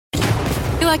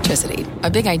electricity, a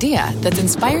big idea that's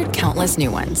inspired countless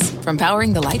new ones. From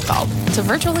powering the light bulb to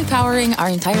virtually powering our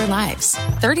entire lives.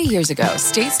 30 years ago,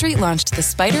 State Street launched the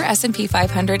SPDR S&P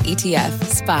 500 ETF,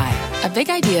 SPY. A big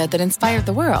idea that inspired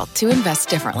the world to invest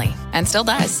differently. And still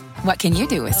does. What can you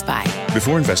do with SPY?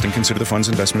 Before investing, consider the fund's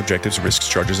investment objectives, risks,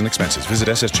 charges, and expenses. Visit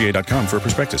ssga.com for a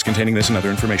prospectus containing this and other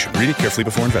information. Read it carefully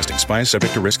before investing. SPY is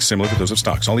subject to risks similar to those of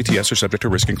stocks. All ETFs are subject to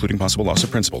risk, including possible loss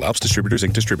of principal. Alps Distributors,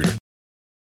 Inc. Distributor.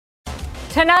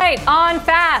 Tonight on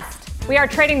Fast, we are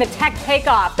trading the tech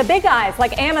takeoff. The big guys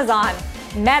like Amazon,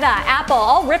 Meta, Apple,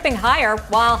 all ripping higher,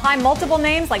 while high multiple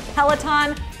names like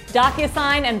Peloton,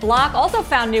 DocuSign, and Block also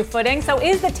found new footing. So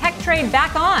is the tech trade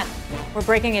back on? We're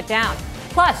breaking it down.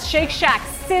 Plus, Shake Shack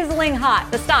sizzling hot,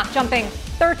 the stock jumping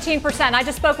 13%. I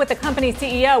just spoke with the company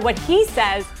CEO, what he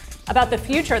says about the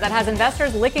future that has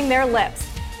investors licking their lips.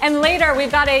 And later,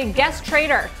 we've got a guest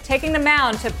trader taking the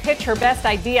mound to pitch her best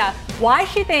idea, why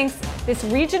she thinks this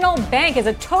regional bank is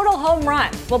a total home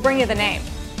run. We'll bring you the name.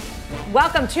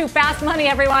 Welcome to Fast Money,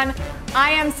 everyone.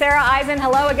 I am Sarah Eisen.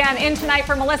 Hello again. In tonight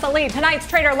for Melissa Lee. Tonight's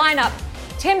trader lineup: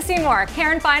 Tim Seymour,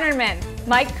 Karen Feinerman,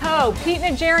 Mike Coe, Pete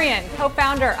Najarian,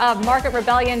 co-founder of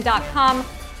MarketRebellion.com.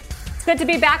 It's good to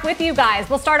be back with you guys.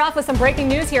 We'll start off with some breaking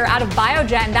news here out of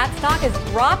Biogen. That stock is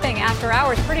dropping after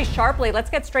hours pretty sharply. Let's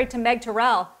get straight to Meg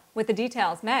Terrell with the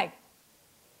details. Meg.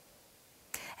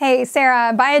 Hey,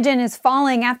 Sarah, Biogen is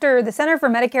falling after the Center for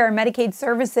Medicare and Medicaid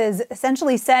Services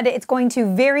essentially said it's going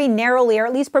to very narrowly, or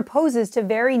at least proposes to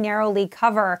very narrowly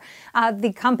cover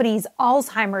the company's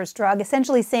Alzheimer's drug,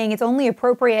 essentially saying it's only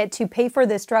appropriate to pay for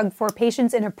this drug for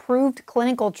patients in approved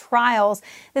clinical trials.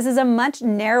 This is a much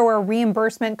narrower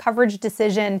reimbursement coverage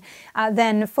decision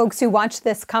than folks who watch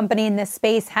this company in this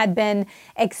space had been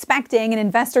expecting and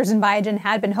investors in Biogen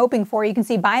had been hoping for. You can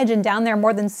see Biogen down there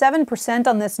more than 7%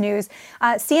 on this news.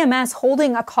 CMS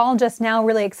holding a call just now,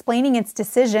 really explaining its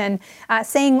decision,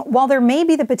 saying while there may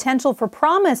be the potential for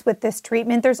promise with this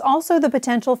treatment, there's also the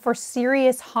potential for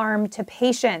serious harm to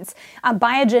patients.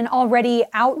 Biogen already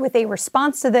out with a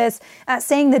response to this,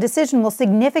 saying the decision will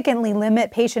significantly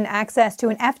limit patient access to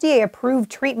an FDA-approved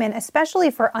treatment,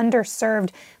 especially for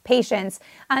underserved patients.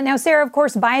 Now, Sarah, of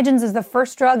course, Biogen's is the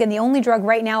first drug and the only drug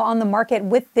right now on the market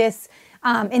with this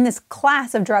in this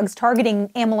class of drugs targeting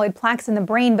amyloid plaques in the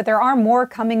brain, but there are more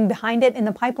coming behind it in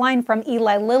the pipeline from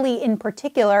Eli Lilly in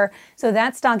particular. So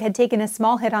that stock had taken a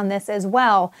small hit on this as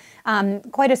well.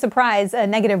 Quite a surprise, a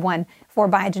negative one for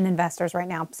Biogen investors right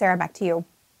now. Sarah, back to you.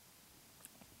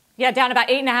 Yeah, down about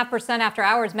 8.5% after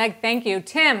hours. Meg, thank you.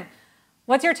 Tim,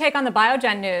 what's your take on the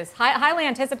Biogen news? Highly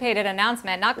anticipated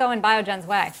announcement, not going Biogen's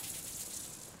way.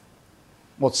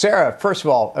 Well, Sarah, first of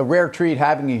all, a rare treat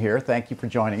having you here. Thank you for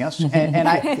joining us. And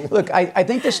I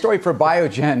think this story for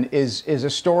Biogen is a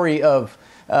story of,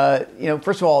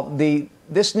 first of all,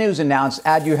 this news announced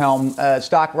Aduhelm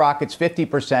stock rockets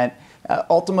 50%.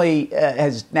 Ultimately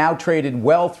has now traded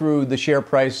well through the share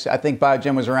price. I think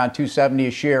Biogen was around $270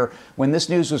 a share when this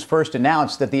news was first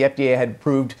announced that the FDA had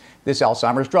approved this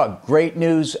Alzheimer's drug. Great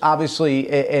news, obviously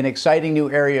an exciting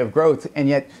new area of growth, and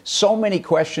yet so many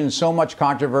questions, so much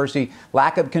controversy,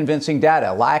 lack of convincing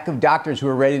data, lack of doctors who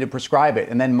are ready to prescribe it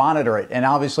and then monitor it, and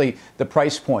obviously the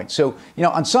price point. So,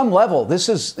 on some level, this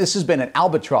has been an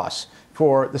albatross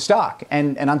for the stock.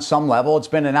 And on some level, it's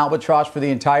been an albatross for the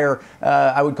entire,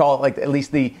 I would call it like at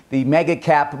least the mega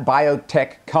cap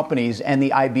biotech companies and the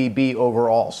IBB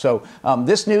overall. So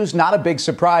this news, not a big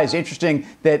surprise. Interesting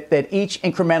that each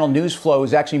incremental news flow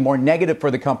is actually more negative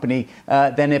for the company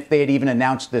than if they had even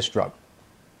announced this drug.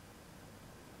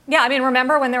 Yeah, I mean,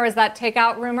 remember when there was that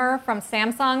takeout rumor from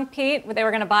Samsung, Pete, they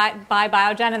were going to buy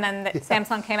Biogen, and then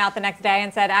Samsung came out the next day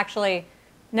and said, actually,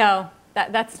 no.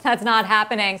 That's not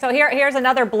happening. So here's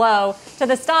another blow to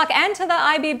the stock and to the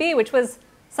IBB, which was,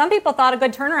 some people thought, a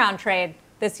good turnaround trade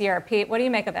this year. Pete, what do you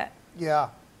make of it? Yeah,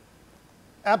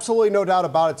 absolutely no doubt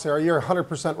about it, Sarah. You're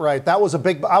 100% right. I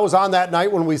was on that night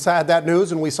when we had that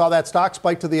news and we saw that stock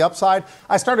spike to the upside.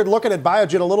 I started looking at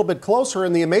Biogen a little bit closer,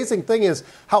 and the amazing thing is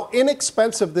how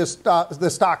inexpensive this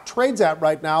stock trades at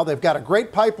right now. They've got a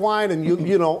great pipeline, and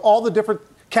you know all the different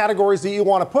categories that you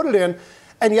want to put it in.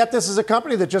 And yet this is a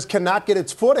company that just cannot get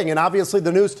its footing. And obviously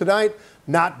the news tonight,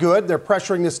 not good. They're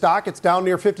pressuring the stock. It's down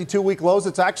near 52-week lows.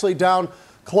 It's actually down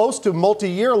close to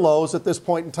multi-year lows at this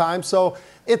point in time. So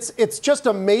it's just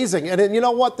amazing. And then you know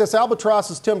what? This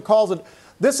albatross, as Tim calls it,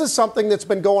 this is something that's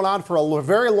been going on for a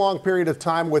very long period of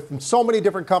time with so many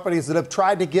different companies that have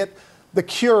tried to get the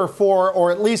cure for,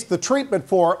 or at least the treatment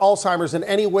for, Alzheimer's in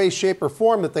any way, shape, or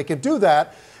form that they can do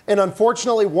that. And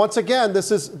unfortunately, once again,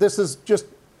 this is just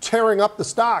tearing up the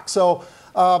stock. So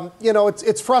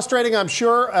It's frustrating, I'm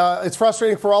sure. It's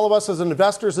frustrating for all of us as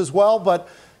investors as well. But,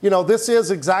 this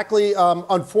is exactly,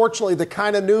 unfortunately, the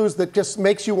kind of news that just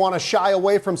makes you want to shy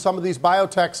away from some of these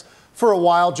biotechs for a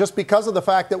while, just because of the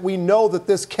fact that we know that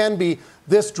this can be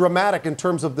this dramatic in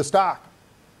terms of the stock.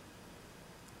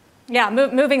 Yeah,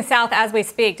 moving south as we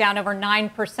speak, down over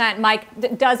 9%.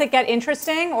 Mike, does it get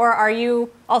interesting, or are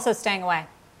you also staying away?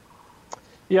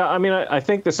 Yeah, I mean, I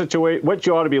think the situation, what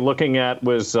you ought to be looking at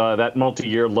was that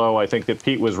multi-year low, I think, that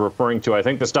Pete was referring to. I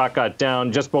think the stock got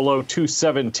down just below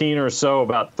 217 or so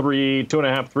about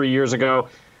 2.5, 3 years ago.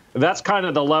 That's kind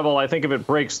of the level. I think if it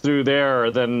breaks through there,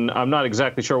 then I'm not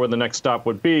exactly sure where the next stop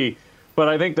would be. But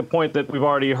I think the point that we've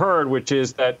already heard, which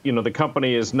is that, the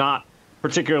company is not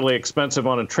particularly expensive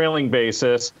on a trailing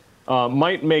basis,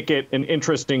 might make it an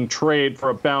interesting trade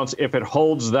for a bounce if it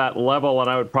holds that level. And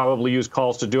I would probably use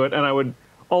calls to do it. And I would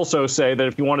also say that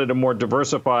if you wanted a more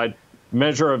diversified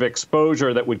measure of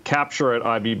exposure that would capture it,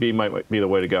 IBB might be the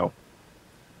way to go.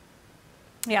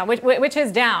 Yeah, which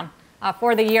is down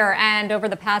for the year and over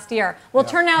the past year. We'll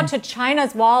turn now to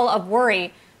China's wall of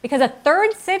worry, because a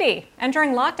third city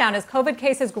entering lockdown as COVID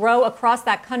cases grow across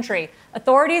that country.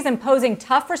 Authorities imposing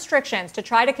tough restrictions to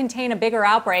try to contain a bigger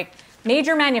outbreak.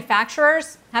 Major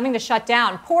manufacturers having to shut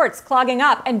down, ports clogging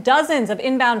up, and dozens of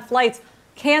inbound flights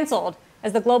canceled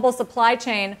as the global supply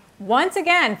chain once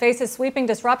again faces sweeping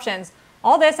disruptions.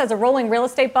 All this as a rolling real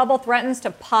estate bubble threatens to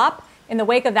pop in the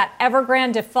wake of that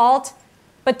Evergrande default.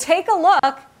 But take a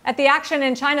look at the action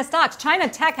in China stocks. China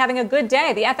Tech having a good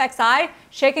day. The FXI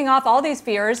shaking off all these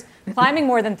fears, climbing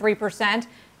more than 3%.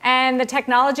 And the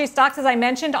technology stocks, as I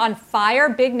mentioned, on fire.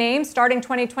 Big names starting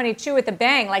 2022 with a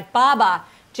bang, like Baba,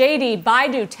 JD,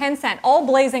 Baidu, Tencent, all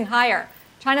blazing higher.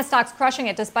 China stocks crushing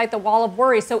it despite the wall of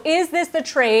worry. So is this the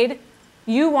trade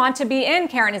you want to be in,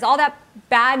 Karen? Is all that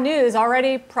bad news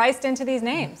already priced into these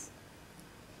names?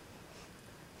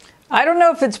 I don't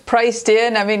know if it's priced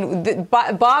in. I mean,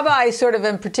 Baba I sort of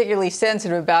am particularly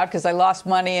sensitive about because I lost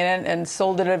money in it and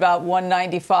sold it at about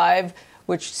 $195,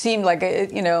 which seemed like a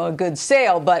good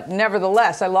sale. But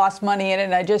nevertheless, I lost money in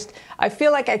it. And I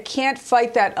feel like I can't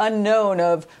fight that unknown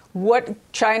of what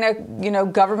China,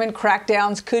 government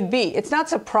crackdowns could be. It's not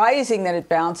surprising that it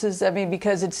bounces. I mean,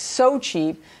 because it's so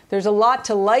cheap. There's a lot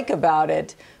to like about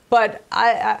it. But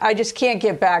I just can't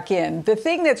get back in. The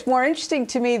thing that's more interesting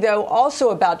to me, though,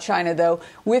 also about China, though,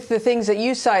 with the things that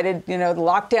you cited, the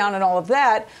lockdown and all of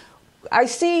that, I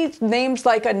see names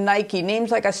like a Nike,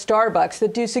 names like a Starbucks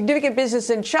that do significant business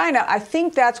in China. I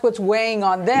think that's what's weighing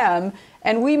on them.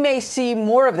 And we may see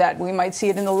more of that. We might see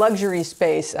it in the luxury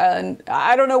space. And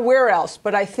I don't know where else,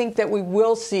 but I think that we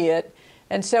will see it.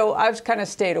 And so I've kind of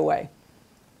stayed away.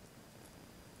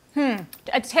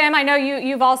 Tim, I know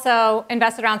you've also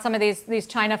invested around some of these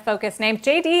China-focused names.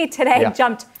 JD today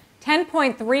jumped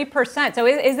 10.3%. So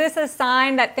is this a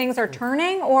sign that things are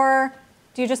turning, or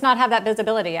do you just not have that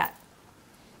visibility yet?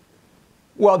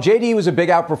 Well, JD was a big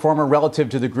outperformer relative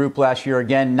to the group last year.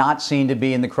 Again, not seen to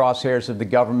be in the crosshairs of the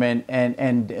government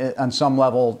and on some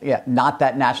level, not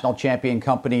that national champion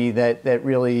company that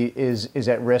really is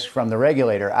at risk from the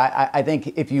regulator. I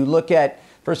think if you look at,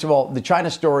 first of all, the China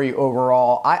story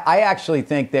overall, I actually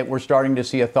think that we're starting to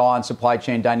see a thaw in supply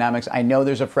chain dynamics. I know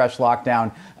there's a fresh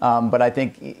lockdown, but I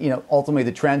think, ultimately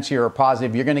the trends here are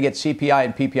positive. You're going to get CPI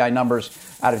and PPI numbers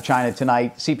out of China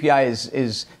tonight. CPI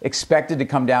is expected to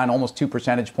come down almost 2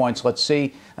 percentage points. Let's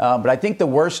see. But I think the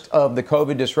worst of the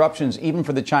COVID disruptions, even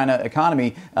for the China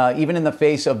economy, even in the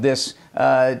face of this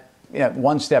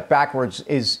one step backwards,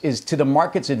 is to the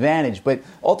market's advantage. But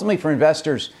ultimately for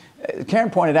investors, Karen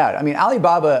pointed out, I mean,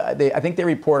 Alibaba, I think they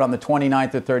report on the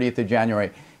 29th or 30th of January,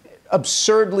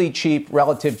 absurdly cheap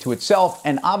relative to itself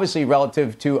and obviously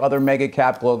relative to other mega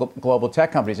cap global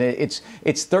tech companies.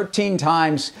 It's 13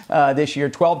 times this year,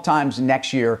 12 times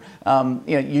next year.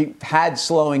 You've had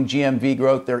slowing GMV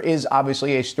growth. There is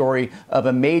obviously a story of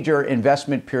a major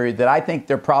investment period that I think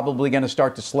they're probably going to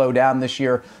start to slow down this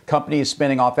year. Company is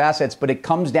spinning off assets, but it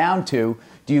comes down to,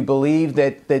 do you believe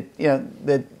that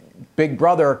Big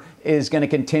Brother is going to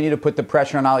continue to put the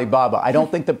pressure on Alibaba? I don't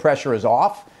think the pressure is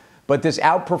off, but this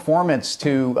outperformance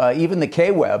to even the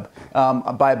K-Web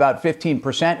by about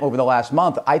 15% over the last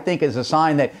month, I think is a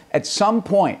sign that at some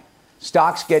point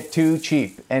stocks get too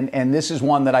cheap. And this is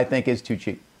one that I think is too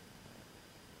cheap.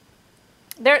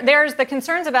 There's the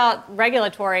concerns about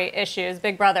regulatory issues,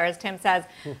 Big Brother, as Tim says.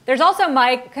 There's also,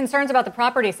 Mike, concerns about the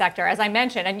property sector, as I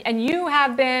mentioned. And you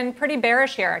have been pretty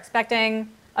bearish here, expecting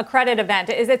a credit event.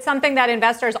 Is it something that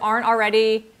investors aren't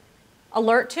already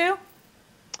alert to?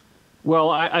 Well,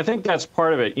 I think that's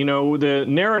part of it. The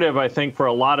narrative, I think, for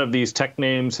a lot of these tech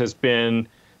names has been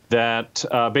that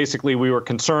basically we were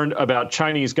concerned about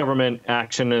Chinese government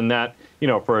action, and that,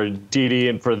 for Didi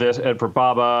and for this and for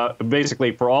Baba,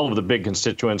 basically for all of the big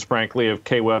constituents, frankly, of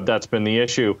KWeb, that's been the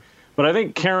issue. But I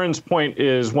think Karen's point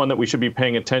is one that we should be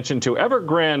paying attention to.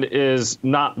 Evergrande is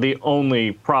not the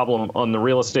only problem on the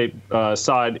real estate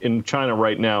side in China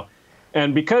right now.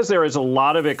 And because there is a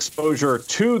lot of exposure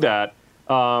to that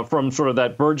from sort of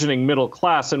that burgeoning middle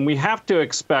class, and we have to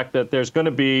expect that there's going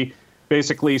to be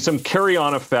basically some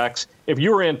carry-on effects. If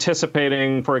you were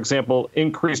anticipating, for example,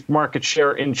 increased market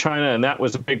share in China, and that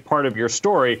was a big part of your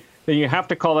story, then you have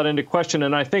to call that into question.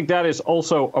 And I think that is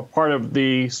also a part of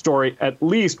the story, at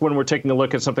least when we're taking a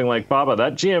look at something like Baba.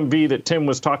 That GMV that Tim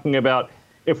was talking about,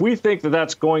 if we think that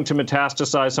that's going to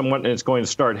metastasize somewhat and it's going to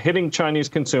start hitting Chinese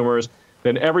consumers,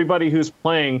 then everybody who's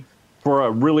playing for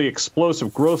a really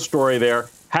explosive growth story there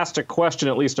has to question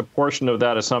at least a portion of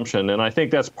that assumption. And I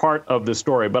think that's part of the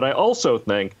story. But I also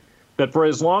think that for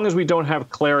as long as we don't have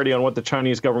clarity on what the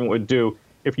Chinese government would do,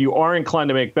 if you are inclined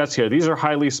to make bets here, these are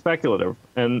highly speculative.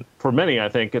 And for many, I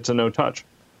think it's a no touch.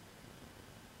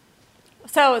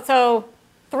 So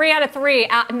 3 out of 3,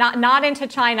 not into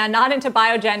China, not into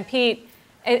Biogen. Pete,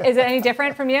 is it any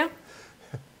different from you?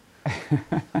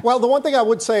 Well, the one thing I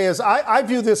would say is I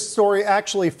view this story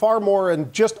actually far more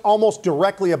and just almost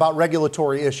directly about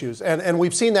regulatory issues. And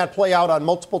we've seen that play out on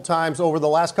multiple times over the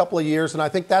last couple of years. And I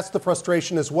think that's the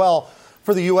frustration as well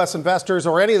for the U.S. investors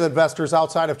or any of the investors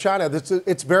outside of China.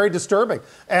 It's very disturbing.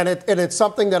 And it's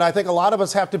something that I think a lot of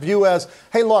us have to view as,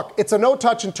 hey, look, it's a no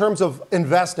touch in terms of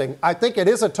investing. I think it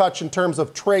is a touch in terms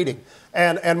of trading.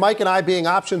 And Mike and I, being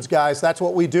options guys, that's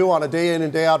what we do on a day in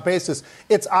and day out basis.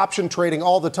 It's option trading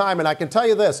all the time. And I can tell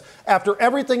you this, after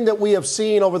everything that we have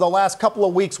seen over the last couple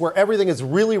of weeks where everything is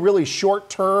really, really short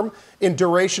term in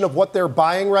duration of what they're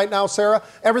buying right now, Sarah,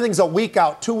 everything's a week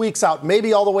out, 2 weeks out,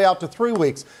 maybe all the way out to 3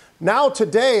 weeks. Now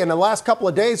today, in the last couple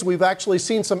of days, we've actually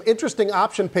seen some interesting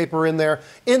option paper in there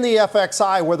in the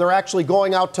FXI where they're actually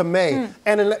going out to May,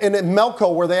 and in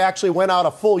Melco where they actually went out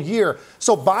a full year.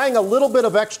 So buying a little bit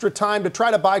of extra time to try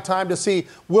to buy time to see,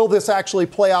 will this actually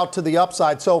play out to the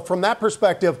upside? So from that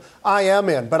perspective, I am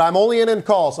in, but I'm only in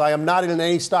calls. I am not in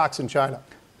any stocks in China.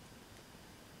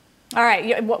 All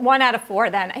right, 1 out of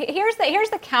 4 then. Here's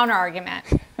the counter argument,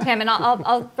 Tim, and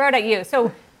I'll throw it at you.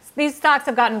 So these stocks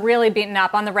have gotten really beaten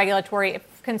up on the regulatory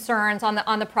concerns,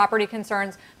 on the property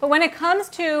concerns. But when it comes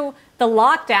to the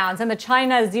lockdowns and the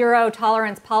China zero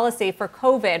tolerance policy for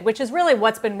COVID, which is really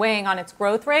what's been weighing on its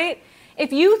growth rate,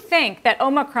 if you think that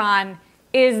Omicron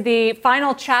is the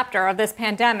final chapter of this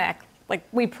pandemic, like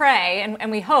we pray and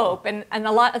we hope, and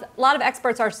a lot of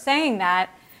experts are saying that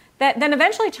then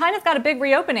eventually China's got a big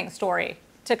reopening story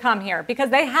to come here, because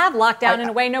they have locked down in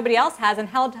a way nobody else has and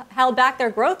held back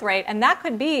their growth rate. And that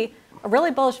could be a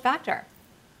really bullish factor.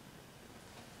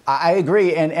 I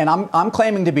agree. And I'm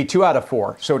claiming to be 2 out of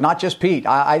 4. So not just Pete.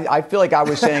 I feel like I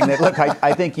was saying that, look,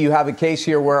 I think you have a case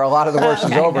here where a lot of the worst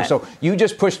is over. Good. So you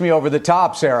just pushed me over the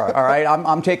top, Sarah. All right.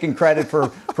 I'm taking credit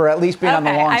for at least being on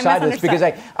the wrong side of this, because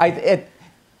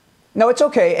no, it's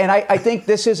okay. And I think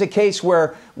this is a case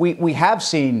where we have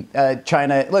seen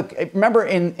China. Look, remember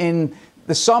in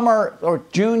the summer or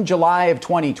June, July of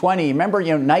 2020, remember,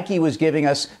 Nike was giving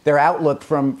us their outlook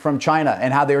from China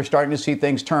and how they were starting to see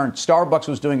things turn. Starbucks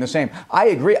was doing the same. I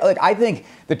agree. Like, I think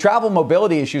the travel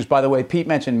mobility issues, by the way, Pete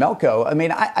mentioned Melco. I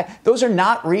mean, those are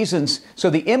not reasons. So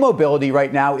the immobility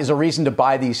right now is a reason to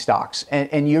buy these stocks.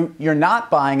 And you're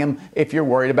not buying them if you're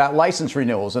worried about license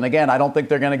renewals. And again, I don't think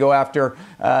they're going to go after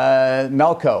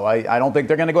Melco. I don't think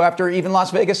they're going to go after even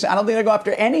Las Vegas. I don't think they're going to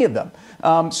go after any of them.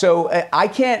 So I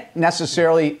can't necessarily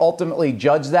ultimately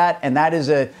judge that. And that is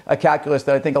a calculus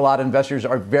that I think a lot of investors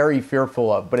are very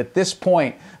fearful of. But at this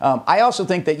point, I also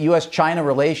think that U.S.-China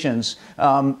relations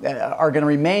are going to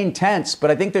remain tense. But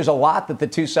I think there's a lot that the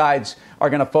two sides are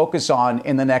going to focus on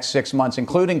in the next 6 months,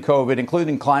 including COVID,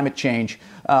 including climate change.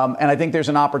 And I think there's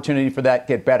an opportunity for that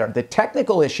to get better. The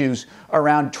technical issues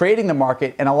around trading the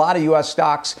market and a lot of U.S.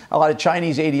 stocks, a lot of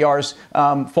Chinese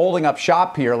ADRs folding up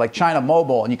shop here, like China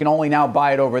Mobile, and you can only now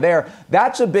buy it over there.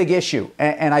 That's a big issue.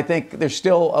 And I think there's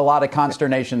still a lot of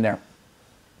consternation there.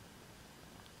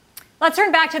 Let's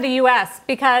turn back to the U.S.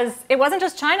 because it wasn't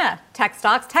just China tech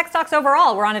stocks. Tech stocks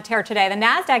overall were on a tear today. The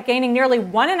NASDAQ gaining nearly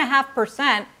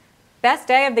 1.5%. Best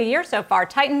day of the year so far.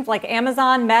 Titans like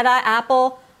Amazon, Meta,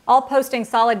 Apple, all posting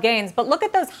solid gains. But look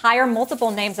at those higher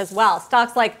multiple names as well.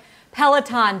 Stocks like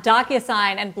Peloton,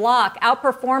 DocuSign, and Block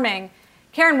outperforming.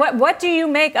 Karen, what do you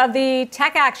make of the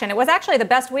tech action? It was actually the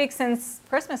best week since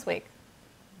Christmas week.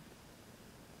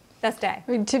 this day?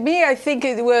 I mean, to me, I think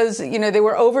it was, they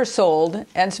were oversold.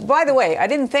 And by the way, I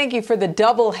didn't thank you for the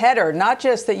double header, not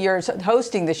just that you're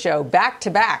hosting the show,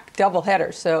 back-to-back double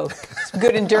header. So it's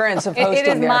good endurance of hosting. It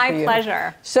is my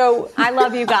pleasure. So I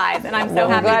love you guys, and I'm so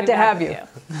happy glad to have you.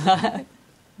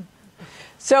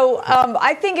 So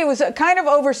I think it was kind of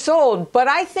oversold, but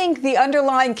I think the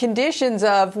underlying conditions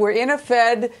of we're in a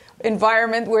Fed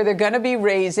environment where they're going to be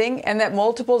raising and that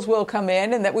multiples will come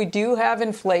in and that we do have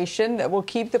inflation that will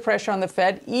keep the pressure on the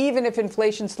Fed, even if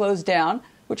inflation slows down,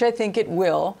 which I think it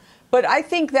will. But I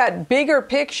think that bigger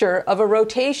picture of a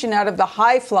rotation out of the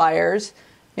high flyers,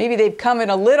 maybe they've come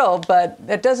in a little, but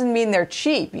that doesn't mean they're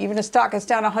cheap. Even a stock that's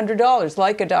down $100,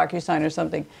 like a DocuSign or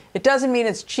something, it doesn't mean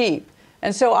it's cheap.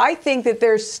 And so I think that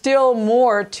there's still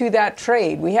more to that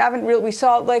trade. We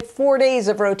saw like 4 days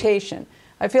of rotation.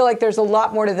 I feel like there's a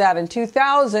lot more to that. In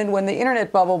 2000, when the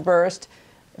internet bubble burst,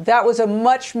 that was a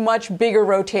much, much bigger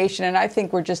rotation, and I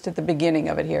think we're just at the beginning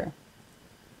of it here.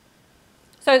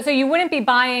 So you wouldn't be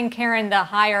buying, Karen, the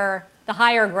higher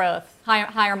growth,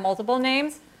 higher multiple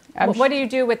names? What do you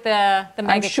do with the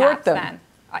mega caps then?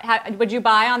 Would you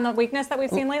buy on the weakness that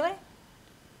we've seen lately?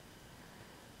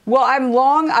 Well, I'm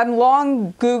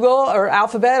long Google or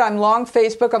Alphabet, I'm long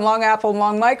Facebook, I'm long Apple, I'm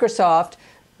long Microsoft.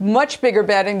 Much bigger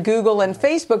bet in Google and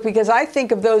Facebook because I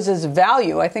think of those as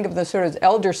value. I think of the sort of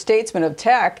elder statesmen of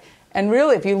tech. And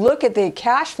really, if you look at the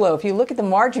cash flow, if you look at the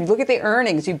margin, if you look at the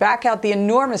earnings, you back out the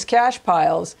enormous cash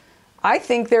piles, I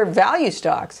think they're value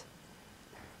stocks.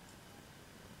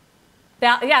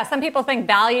 Yeah, some people think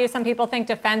value, some people think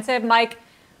defensive. Mike,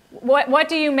 what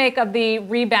do you make of the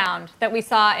rebound that we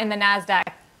saw in the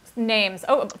NASDAQ names?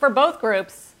 Oh, for both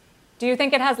groups. Do you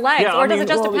think it has legs, or does it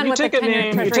just depend what the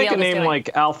 10-year Treasury yield is doing? You take a name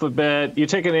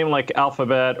like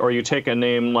Alphabet, or you take a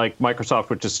name like Microsoft,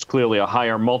 which is clearly a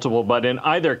higher multiple. But in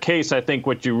either case, I think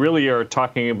what you really are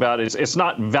talking about is it's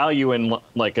not value in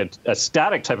like a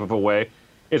static type of a way.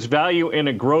 It's value in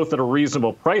a growth at a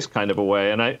reasonable price kind of a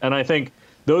way. And I think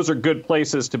those are good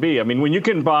places to be. I mean, when you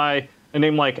can buy a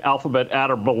name like Alphabet at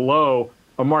or below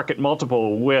a market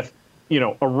multiple with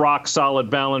a rock solid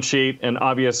balance sheet and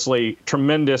obviously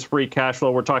tremendous free cash flow.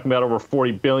 We're talking about over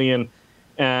 $40 billion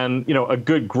and, a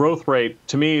good growth rate.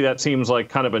 To me, that seems like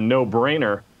kind of a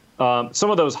no-brainer.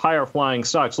 Some of those higher flying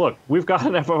stocks, look, we've got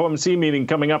an FOMC meeting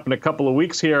coming up in a couple of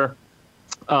weeks here.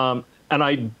 And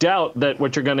I doubt that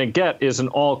what you're going to get is an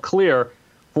all clear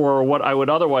for what I would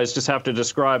otherwise just have to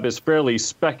describe as fairly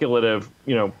speculative,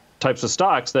 types of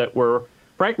stocks that were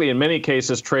frankly, in many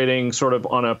cases, trading sort of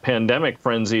on a pandemic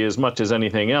frenzy as much as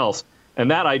anything else. And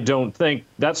that I don't think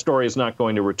that story is not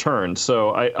going to return.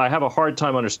 So I have a hard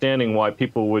time understanding why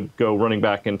people would go running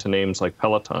back into names like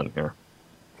Peloton here.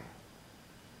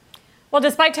 Well,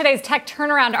 despite today's tech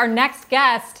turnaround, our next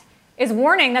guest is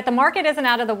warning that the market isn't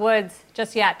out of the woods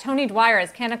just yet. Tony Dwyer is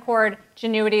Canaccord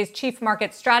Genuity's chief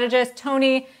market strategist.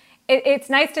 Tony, it's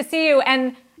nice to see you.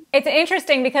 And it's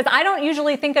interesting because I don't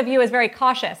usually think of you as very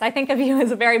cautious. I think of you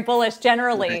as very bullish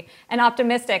generally and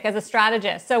optimistic as a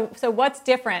strategist. So what's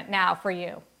different now for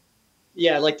you?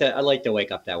 Yeah, I like to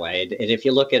wake up that way. And if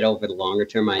you look at over the longer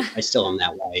term, I still am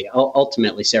that way.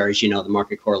 Ultimately, Sarah, as you know, the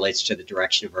market correlates to the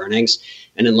direction of earnings.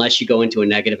 And unless you go into a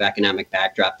negative economic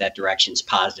backdrop, that direction is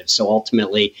positive. So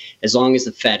ultimately, as long as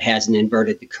the Fed hasn't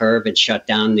inverted the curve and shut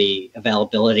down the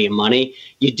availability of money,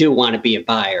 you do want to be a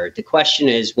buyer. The question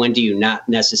is, when do you not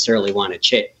necessarily want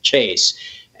to chase?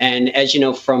 And as you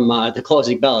know from the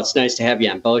Closing Bell, it's nice to have you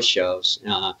on both shows.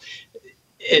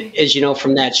 As you know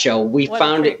from that show, we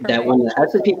found that when the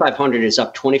S&P 500 is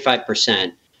up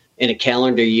 25% in a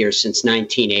calendar year since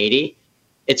 1980,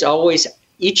 it's always,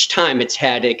 each time it's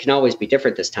had, it can always be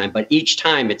different this time, but each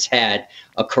time it's had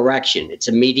a correction. It's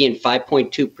a median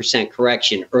 5.2%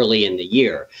 correction early in the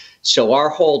year. So our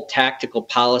whole tactical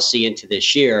policy into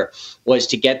this year was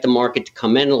to get the market to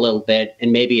come in a little bit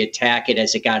and maybe attack it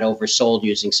as it got oversold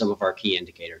using some of our key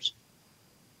indicators.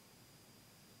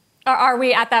 Are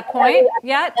we at that point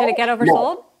yet? Did it get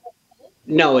oversold?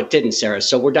 No, it didn't, Sarah.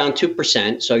 So we're down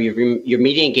 2%. So your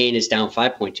median gain is down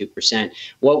 5.2%.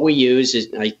 What we use is,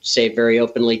 I say very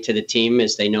openly to the team,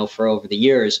 as they know for over the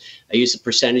years, I use the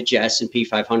percentage of S&P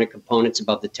 500 components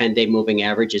above the 10-day moving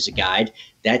average as a guide.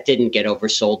 That didn't get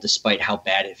oversold despite how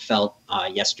bad it felt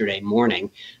yesterday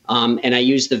morning. And I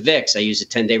use the VIX. I use a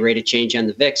 10-day rate of change on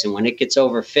the VIX. And when it gets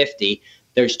over 50,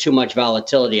 there's too much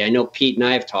volatility. I know Pete and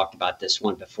I have talked about this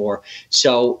one before.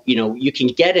 So, you can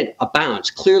get a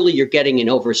bounce. Clearly, you're getting an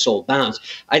oversold bounce.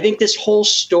 I think this whole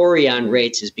story on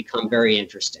rates has become very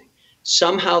interesting.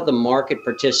 Somehow the market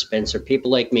participants or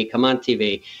people like me come on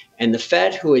TV, and the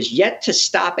Fed, who is yet to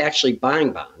stop actually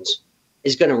buying bonds,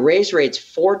 is going to raise rates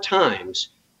 4 times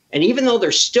And even though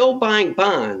they're still buying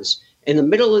bonds, in the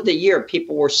middle of the year,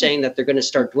 people were saying that they're going to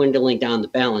start dwindling down the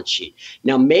balance sheet.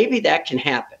 Now, maybe that can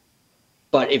happen.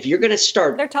 But if you're going to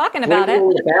start they're talking about it.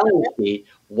 The balance sheet,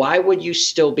 why would you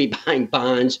still be buying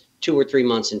bonds 2 or 3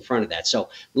 months in front of that? So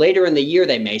later in the year,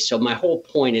 they may. So my whole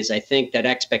point is I think that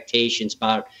expectations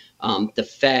about the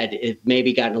Fed have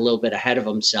maybe gotten a little bit ahead of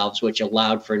themselves, which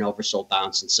allowed for an oversold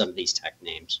bounce in some of these tech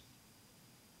names.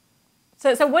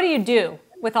 So what do you do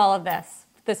with all of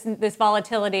this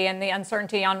volatility and the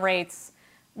uncertainty on rates,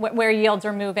 where yields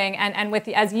are moving, and with,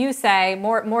 as you say,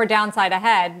 more downside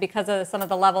ahead because of some of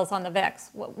the levels on the VIX?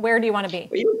 Where do you want to be?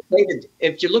 Well,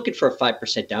 if you're looking for a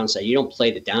 5% downside, you don't play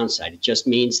the downside. It just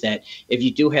means that if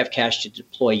you do have cash to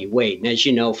deploy, you wait. And as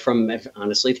you know, from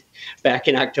honestly, back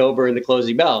in October in the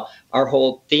closing bell, our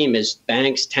whole theme is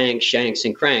banks, tanks, shanks,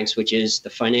 and cranks, which is the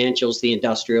financials, the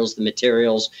industrials, the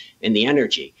materials, and the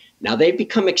energy. Now, they've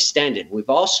become extended. We've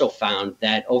also found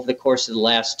that over the course of the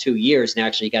last 2 years, and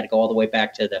actually you got to go all the way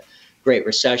back to the Great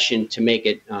Recession to make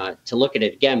it to look at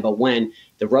it again. But when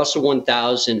the Russell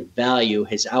 1000 value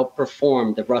has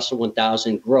outperformed the Russell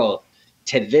 1000 growth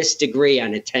to this degree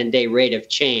on a 10-day rate of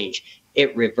change,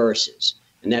 it reverses.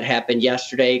 And that happened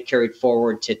yesterday, carried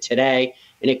forward to today,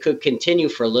 and it could continue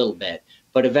for a little bit.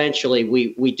 But eventually,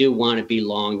 we do want to be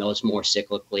long those more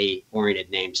cyclically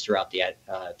oriented names throughout the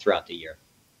year.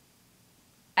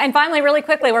 And finally, really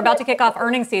quickly, we're about to kick off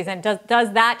earnings season. Does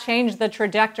that change the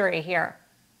trajectory here?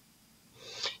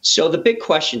 So the big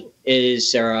question is,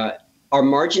 Sarah, are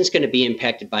margins going to be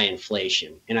impacted by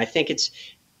inflation? And I think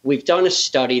we've done a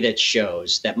study that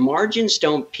shows that margins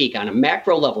don't peak on a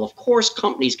macro level. Of course,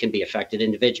 companies can be affected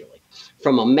individually.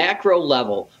 From a macro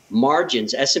level,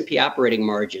 margins, S&P operating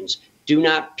margins, do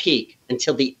not peak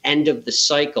until the end of the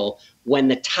cycle when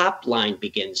the top line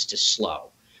begins to slow.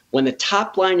 When the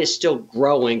top line is still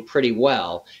growing pretty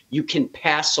well, you can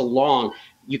pass along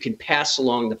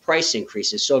the price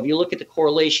increases. So if you look at the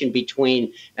correlation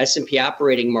between S&P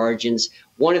operating margins,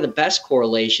 one of the best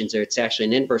correlations, or it's actually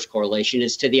an inverse correlation,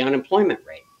 is to the unemployment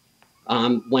rate.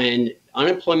 When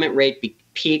unemployment rate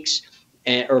peaks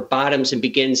or bottoms and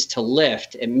begins to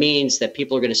lift, it means that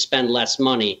people are going to spend less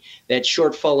money. That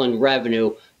shortfall in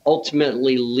revenue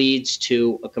ultimately leads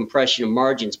to a compression of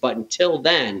margins. But until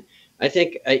then, I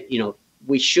think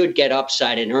we should get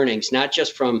upside in earnings, not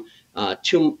just from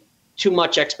too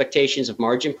much expectations of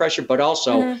margin pressure, but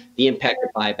also the impact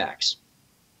of buybacks.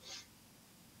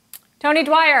 Tony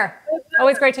Dwyer,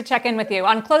 always great to check in with you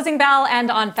on Closing Bell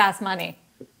and on Fast Money.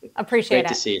 Appreciate it. Great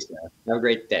to see you, Sarah. Have a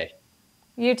great day.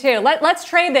 You too. Let's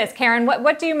trade this, Karen.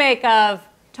 What do you make of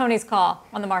Tony's call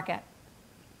on the market?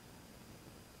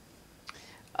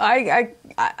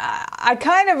 I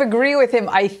kind of agree with him,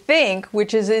 I think,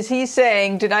 which is he's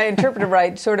saying, did I interpret it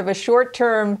right, sort of a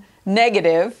short-term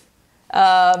negative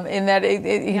in that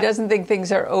he doesn't think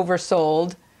things are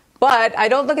oversold. But I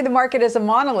don't look at the market as a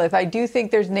monolith. I do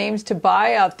think there's names to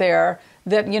buy out there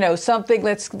that, something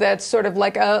that's sort of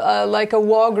like a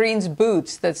Walgreens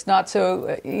Boots that's not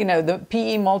so, the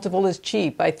PE multiple is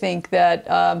cheap. I think that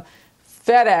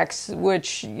FedEx,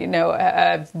 which,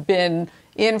 have been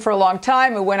in for a long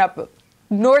time, it went up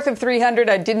north of 300.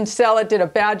 I didn't sell it, did a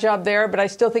bad job there, but I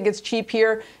still think it's cheap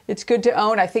here. It's good to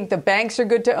own. I think the banks are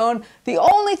good to own. The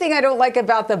only thing I don't like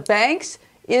about the banks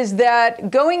is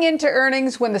that going into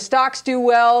earnings, when the stocks do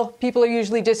well, people are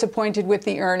usually disappointed with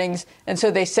the earnings, and so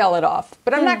they sell it off.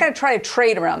 But I'm not going to try to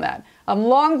trade around that. I'm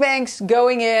long banks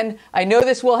going in. I know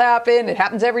this will happen. It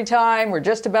happens every time, or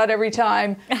just about every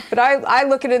time. But I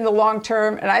look at it in the long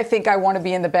term, and I think I want to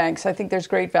be in the banks. I think there's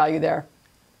great value there.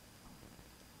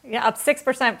 Yeah, up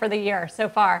 6% for the year so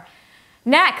far.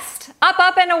 Next,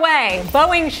 up and away.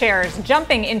 Boeing shares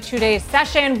jumping in today's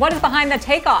session. What is behind the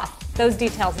takeoff? Those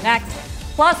details next.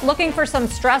 Plus, looking for some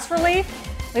stress relief?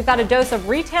 We've got a dose of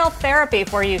retail therapy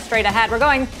for you straight ahead. We're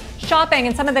going shopping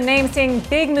and some of the names seeing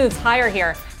big moves higher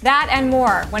here. That and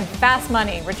more when Fast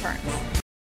Money returns.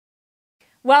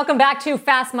 Welcome back to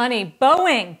Fast Money.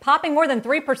 Boeing popping more than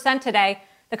 3% today.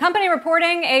 The company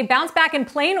reporting a bounce back in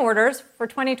plane orders for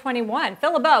 2021.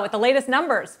 Phil LeBeau with the latest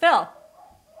numbers. Phil.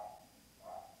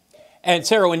 And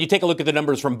Sarah, when you take a look at the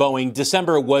numbers from Boeing,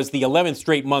 December was the 11th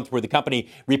straight month where the company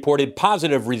reported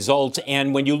positive results.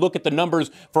 And when you look at the numbers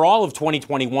for all of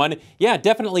 2021, yeah,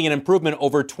 definitely an improvement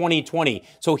over 2020.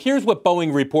 So here's what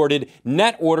Boeing reported.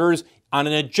 Net orders on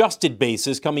an adjusted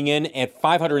basis coming in at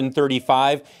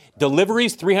 535,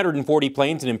 Deliveries, 340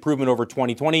 planes, an improvement over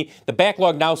 2020. The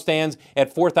backlog now stands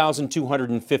at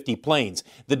 4,250 planes.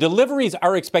 The deliveries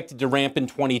are expected to ramp in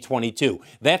 2022.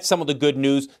 That's some of the good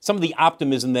news, some of the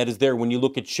optimism that is there when you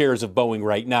look at shares of Boeing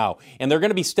right now. And they're going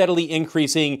to be steadily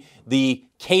increasing the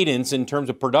cadence in terms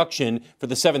of production for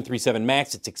the 737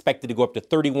 MAX. It's expected to go up to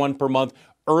 31 per month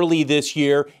early this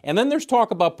year. And then there's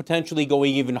talk about potentially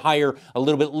going even higher a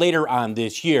little bit later on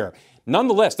this year.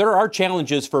 Nonetheless, there are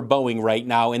challenges for Boeing right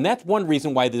now, and that's one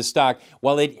reason why this stock,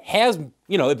 while it has,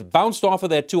 it bounced off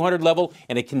of that 200 level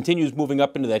and it continues moving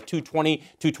up into that 220,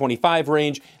 225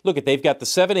 range. Look, they've got the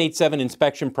 787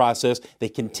 inspection process. They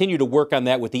continue to work on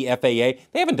that with the FAA. They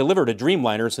haven't delivered a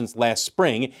Dreamliner since last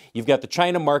spring. You've got the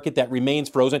China market that remains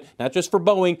frozen, not just for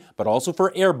Boeing, but also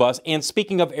for Airbus. And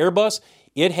speaking of Airbus,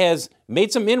 it has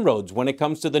made some inroads when it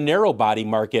comes to the narrow-body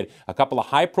market. A couple of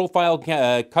high-profile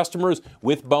customers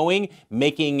with Boeing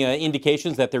making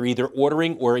indications that they're either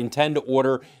ordering or intend to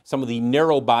order some of the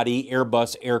narrow-body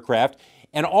Airbus aircraft.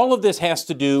 And all of this has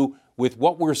to do with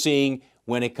what we're seeing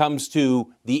when it comes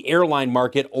to the airline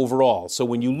market overall. So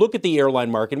when you look at the airline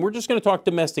market, and we're just going to talk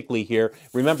domestically here.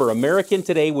 Remember, American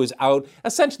today was out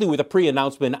essentially with a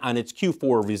pre-announcement on its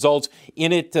Q4 results.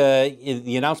 In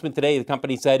the announcement today, the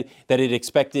company said that it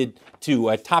expected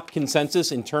to top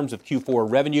consensus in terms of Q4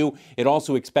 revenue. It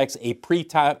also expects a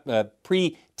pre-tax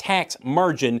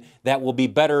margin that will be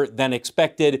better than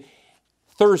expected.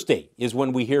 Thursday is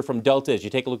when we hear from Delta. As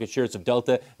you take a look at shares of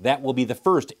Delta, that will be the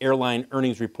first airline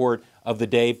earnings report of the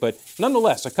day. But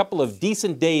nonetheless, a couple of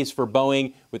decent days for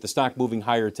Boeing with the stock moving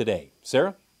higher today.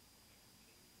 Sarah?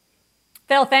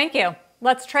 Phil, thank you.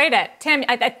 Let's trade it. Tim,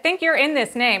 I think you're in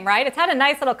this name, right? It's had a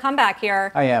nice little comeback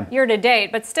here. I am. Year to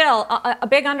date, but still a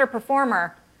big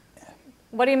underperformer.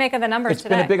 What do you make of the numbers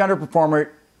today? It's been a big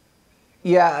underperformer.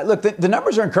 Yeah, look, the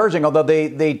numbers are encouraging, although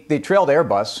they trailed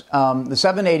Airbus. The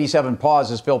 787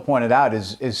 pause, as Phil pointed out,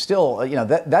 is still,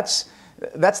 that's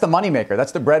the moneymaker.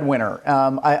 That's the breadwinner.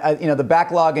 The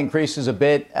backlog increases a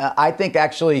bit. I think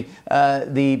actually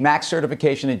the MAX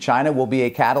certification in China will be a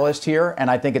catalyst here,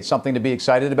 and I think it's something to be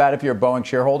excited about if you're a Boeing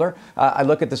shareholder. I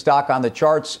look at the stock on the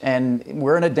charts, and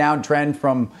we're in a downtrend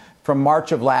from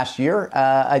March of last year.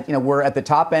 We're at the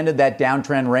top end of that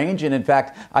downtrend range. And in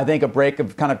fact, I think a break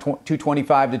of kind of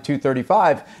 225 to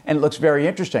 235, and it looks very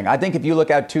interesting. I think if you look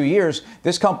out 2 years,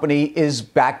 this company is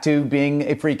back to being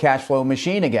a free cash flow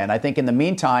machine again. I think in the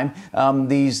meantime,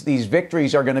 these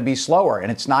victories are going to be slower, and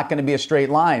it's not going to be a straight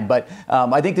line. But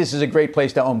I think this is a great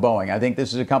place to own Boeing. I think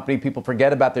this is a company people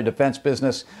forget about their defense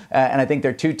business, and I think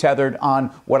they're too tethered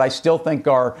on what I still think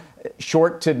are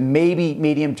short to maybe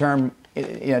medium term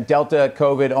Delta,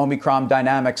 COVID, Omicron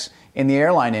dynamics in the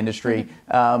airline industry.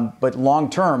 But long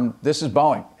term, this is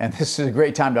Boeing, and this is a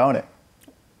great time to own it.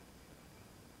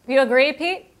 You agree,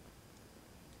 Pete?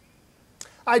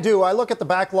 I do. I look at the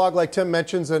backlog like Tim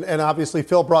mentions, and obviously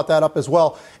Phil brought that up as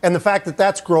well. And the fact that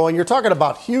that's growing, you're talking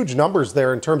about huge numbers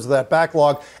there in terms of that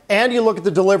backlog. And you look at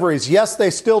the deliveries. Yes,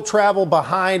 they still travel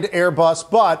behind Airbus,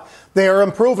 but they are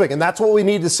improving. And that's what we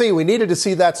need to see. We needed to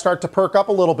see that start to perk up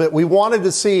a little bit. We wanted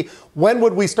to see when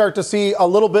would we start to see a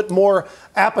little bit more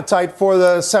appetite for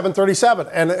the 737.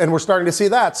 And we're starting to see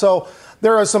that. So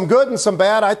there are some good and some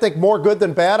bad. I think more good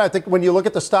than bad. I think when you look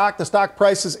at the stock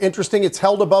price is interesting. It's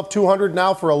held above 200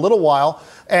 now for a little while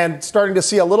and starting to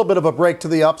see a little bit of a break to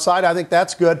the upside. I think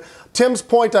that's good. Tim's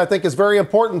point, I think, is very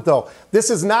important, though. This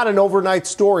is not an overnight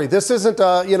story. This isn't,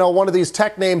 one of these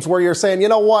tech names where you're saying, you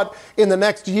know what, in the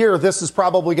next year, this is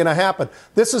probably going to happen.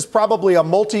 This is probably a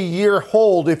multi-year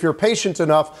hold if you're patient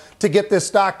enough to get this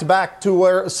stock back to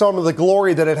where some of the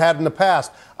glory that it had in the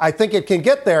past. I think it can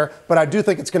get there, but I do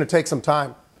think it's going to take some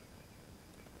time.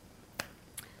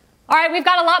 All right, we've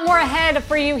got a lot more ahead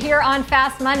for you here on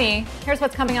Fast Money. Here's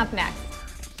what's coming up next.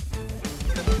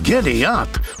 Giddy up.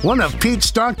 One of Pete's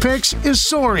stock picks is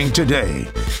soaring today.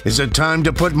 Is it time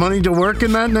to put money to work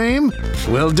in that name?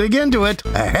 We'll dig into it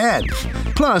ahead.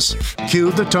 Plus,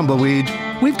 cue the tumbleweed.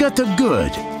 We've got the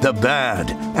good, the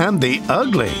bad, and the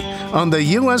ugly on the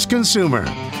U.S. consumer.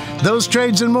 Those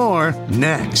trades and more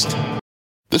next.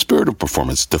 The spirit of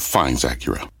performance defines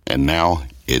Acura, and now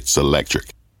it's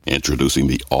electric. Introducing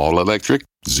the all-electric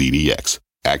ZDX,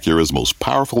 Acura's most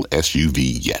powerful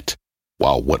SUV yet.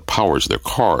 While what powers their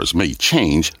cars may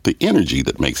change, the energy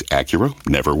that makes Acura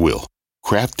never will.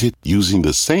 Crafted using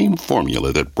the same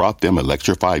formula that brought them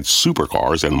electrified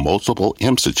supercars and multiple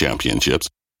IMSA championships,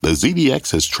 the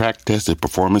ZDX has track-tested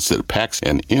performance that packs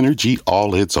an energy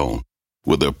all its own.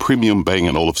 With a premium Bang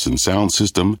 & Olufsen sound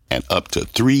system and up to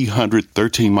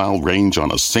 313-mile range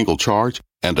on a single charge,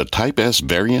 and a Type S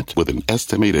variant with an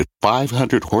estimated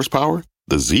 500 horsepower,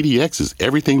 The ZDX is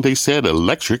everything they said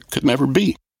electric could never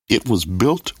be. It was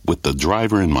built with the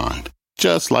driver in mind,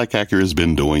 just like Acura's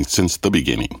been doing since the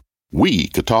beginning. We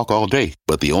could talk all day,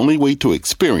 but the only way to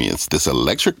experience this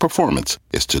electric performance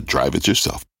is to drive it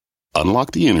yourself.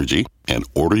 Unlock the energy and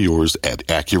order yours at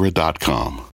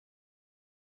Acura.com.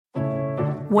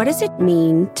 What does it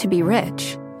mean to be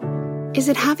rich? Is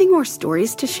it having more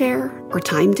stories to share or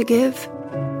time to give?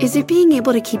 Is it being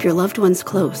able to keep your loved ones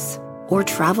close or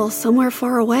travel somewhere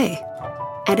far away?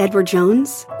 At Edward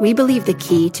Jones, we believe the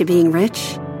key to being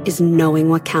rich is knowing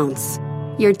what counts.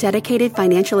 Your dedicated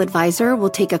financial advisor will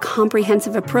take a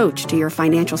comprehensive approach to your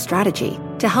financial strategy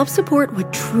to help support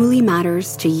what truly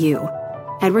matters to you.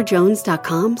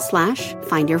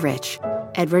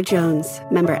 EdwardJones.com/findyourrich. Edward Jones,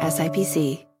 member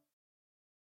SIPC.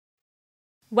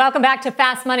 Welcome back to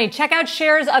Fast Money. Check out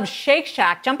shares of Shake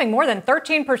Shack jumping more than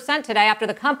 13% today after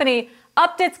the company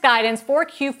upped its guidance for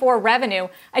Q4 revenue.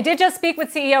 I did just speak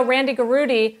with CEO Randy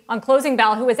Garutti on Closing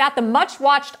Bell, who was at the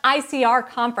much-watched ICR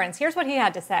conference. Here's what he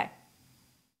had to say.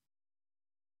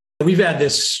 We've had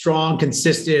this strong,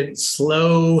 consistent,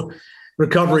 slow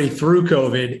recovery through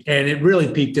COVID, and it really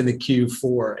peaked in the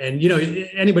Q4. And,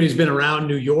 anybody who's been around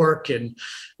New York and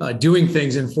doing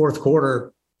things in fourth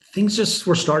quarter, things just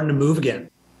were starting to move again.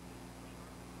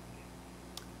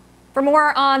 For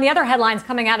more on the other headlines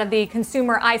coming out of the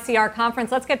Consumer ICR conference,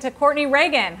 let's get to Courtney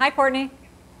Reagan. Hi, Courtney.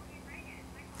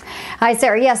 Hi,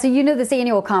 Sarah. Yeah, so this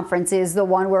annual conference is the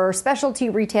one where specialty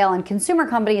retail and consumer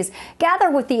companies gather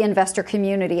with the investor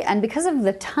community. And because of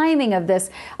the timing of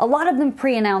this, a lot of them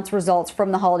pre-announce results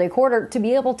from the holiday quarter to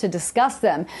be able to discuss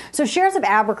them. So shares of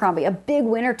Abercrombie, a big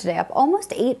winner today, up almost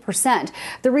 8%.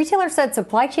 The retailer said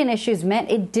supply chain issues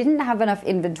meant it didn't have enough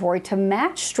inventory to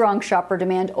match strong shopper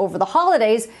demand over the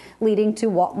holidays, leading to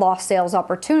lost sales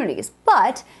opportunities.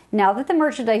 But now that the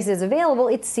merchandise is available,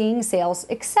 it's seeing sales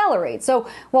accelerate. So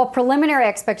while preliminary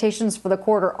expectations for the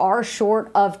quarter are short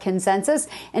of consensus,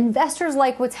 investors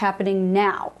like what's happening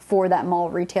now for that mall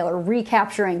retailer,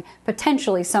 recapturing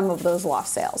potentially some of those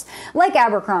lost sales. Like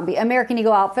Abercrombie, American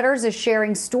Eagle Outfitters is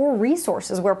sharing store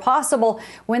resources where possible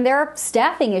when there are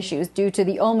staffing issues due to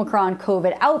the Omicron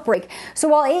COVID outbreak. So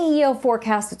while AEO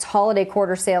forecasts its holiday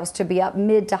quarter sales to be up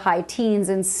mid to high teens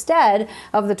instead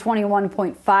of the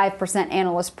 21.5%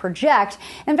 analysts project,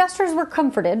 investors were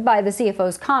comforted by the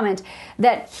CFO's comment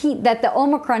that the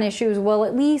Omicron issues will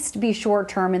at least be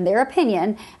short-term in their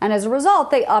opinion, and as a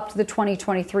result, they upped the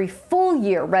 2023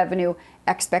 full-year revenue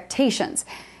expectations.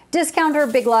 Discounter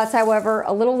Big Lots, however,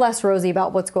 a little less rosy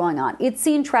about what's going on. It's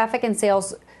seen traffic and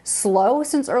sales slow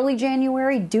since early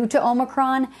January due to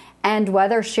Omicron and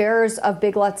weather. Shares of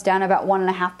Big Lots down about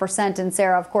 1.5%. And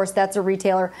Sarah, of course, that's a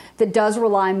retailer that does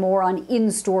rely more on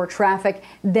in-store traffic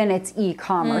than its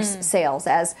e-commerce sales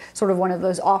as sort of one of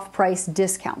those off-price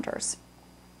discounters.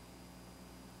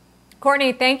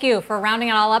 Courtney, thank you for rounding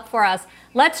it all up for us.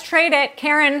 Let's trade it.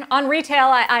 Karen, on retail,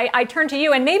 I turn to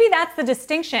you, and maybe that's the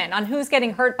distinction on who's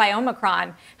getting hurt by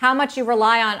Omicron, how much you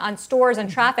rely on stores and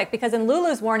traffic, because in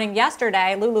Lulu's warning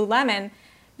yesterday, Lululemon,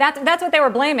 that's what they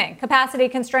were blaming, capacity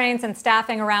constraints and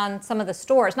staffing around some of the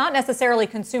stores, not necessarily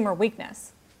consumer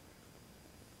weakness.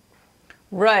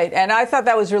 Right. And I thought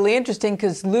that was really interesting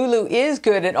because Lulu is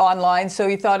good at online. So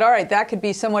you thought, all right, that could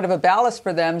be somewhat of a ballast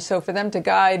for them. So for them to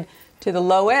guide to the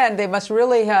low end, they must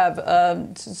really have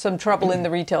some trouble in the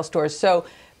retail stores. So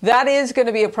that is going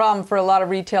to be a problem for a lot of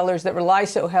retailers that rely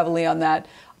so heavily on that.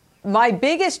 My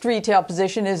biggest retail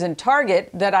position is in Target,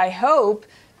 that I hope,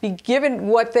 given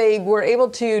what they were able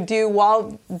to do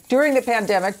during the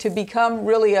pandemic, to become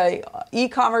really a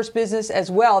e-commerce business as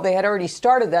well. They had already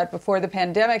started that before the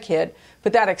pandemic hit,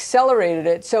 but that accelerated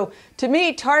it. So to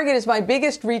me, Target is my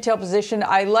biggest retail position.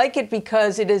 I like it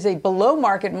because it is a below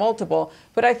market multiple,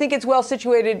 but I think it's well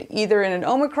situated either in an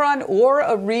Omicron or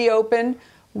a reopen.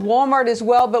 Walmart as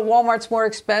well, but Walmart's more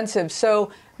expensive.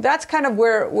 So that's kind of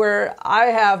where I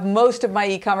have most of my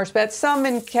e-commerce bets, some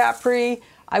in Capri.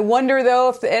 I wonder,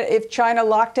 though, if China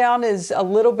lockdown is a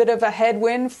little bit of a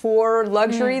headwind for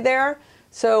luxury there.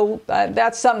 So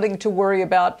that's something to worry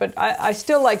about. But I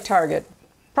still like Target.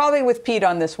 Probably with Pete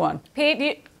on this one.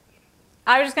 Pete,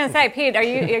 I was just going to say, Pete, are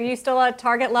you still a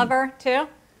Target lover, too?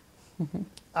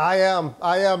 I am.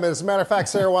 As a matter of fact,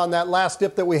 Sarah, on that last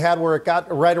dip that we had where it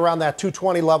got right around that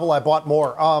 220 level, I bought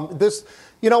more.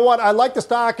 You know what? I like the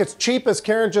stock. It's cheap, as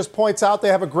Karen just points out. They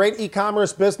have a great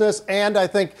e-commerce business. And I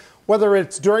think whether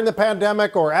it's during the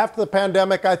pandemic or after the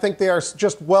pandemic, I think they are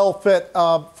just well fit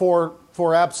for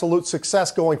for absolute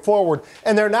success going forward.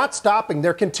 And they're not stopping.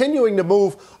 They're continuing to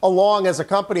move along as a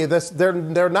company.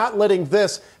 They're not letting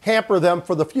this hamper them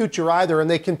for the future either. And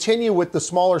they continue with the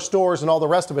smaller stores and all the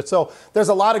rest of it. So there's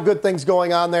a lot of good things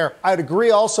going on there. I'd agree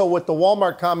also with the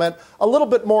Walmart comment, a little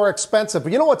bit more expensive.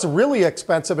 But you know what's really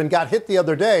expensive and got hit the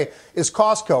other day is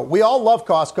Costco. We all love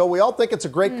Costco. We all think it's a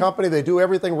great company. They do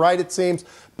everything right, it seems.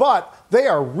 But they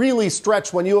are really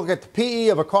stretched when you look at the PE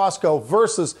of a Costco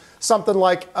versus something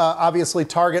like, obviously,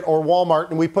 Target or Walmart,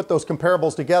 and we put those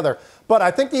comparables together. But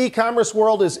I think the e-commerce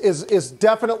world is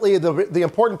definitely the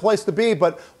important place to be.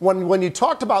 But when you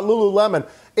talked about Lululemon,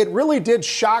 it really did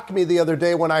shock me the other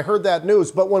day when I heard that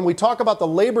news. But when we talk about the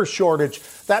labor shortage,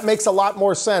 that makes a lot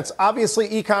more sense.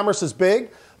 Obviously, e-commerce is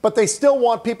big, but they still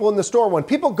want people in the store. When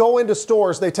people go into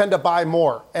stores, they tend to buy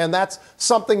more. And that's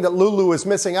something that Lulu is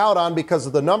missing out on because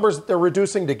of the numbers that they're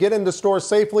reducing to get into stores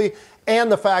safely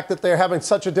and the fact that they're having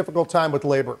such a difficult time with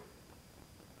labor.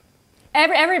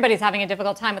 Everybody's having a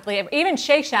difficult time with labor. Even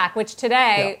Shake Shack, which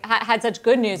today had such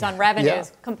good news on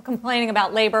revenues, complaining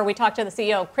about labor. We talked to the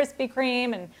CEO of Krispy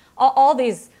Kreme and all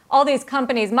these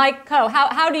companies. Mike Coe,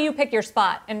 how do you pick your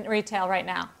spot in retail right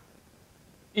now?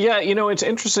 Yeah, it's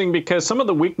interesting because some of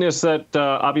the weakness that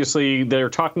obviously they're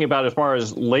talking about as far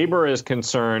as labor is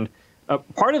concerned,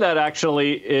 part of that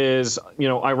actually is,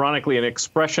 ironically, an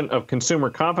expression of consumer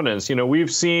confidence. We've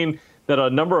seen that a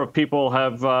number of people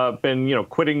have been,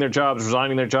 quitting their jobs,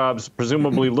 resigning their jobs,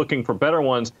 presumably looking for better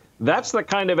ones. That's the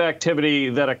kind of activity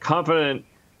that a confident,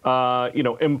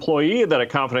 employee, that a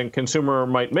confident consumer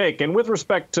might make. And with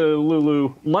respect to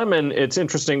Lululemon, it's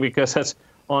interesting because that's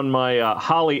on my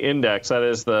Holly Index. That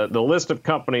is the list of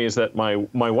companies that my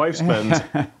wife spends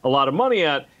a lot of money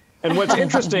at. And what's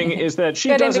interesting is that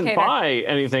she doesn't buy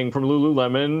anything from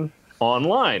Lululemon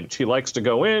online. She likes to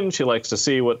go in, she likes to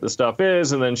see what the stuff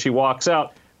is, and then she walks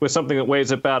out with something that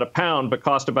weighs about a pound but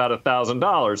cost about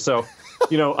 $1,000. So,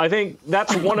 I think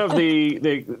that's one of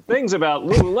the things about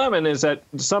Lululemon is that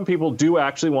some people do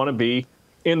actually want to be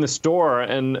in the store,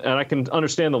 and I can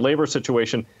understand the labor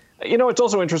situation. It's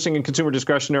also interesting in consumer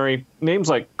discretionary, names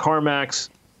like CarMax.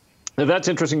 That's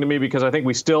interesting to me because I think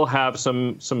we still have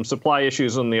some supply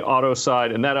issues on the auto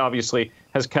side, and that obviously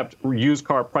has kept used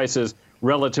car prices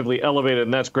relatively elevated,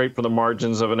 and that's great for the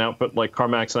margins of an output like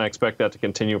CarMax, and I expect that to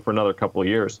continue for another couple of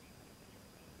years.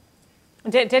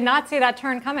 Did not see that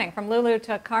turn coming from Lulu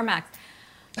to CarMax.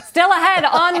 Still ahead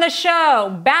on the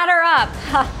show, Batter Up.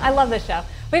 I love this show.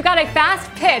 We've got a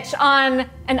fast pitch on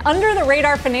an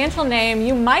under-the-radar financial name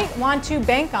you might want to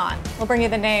bank on. We'll bring you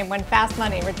the name when Fast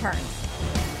Money returns.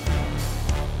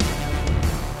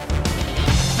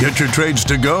 Get your trades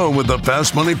to go with the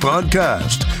Fast Money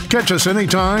Podcast. Catch us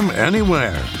anytime,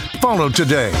 anywhere. Follow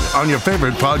today on your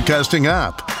favorite podcasting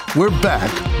app. We're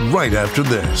back right after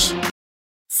this.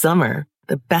 Summer,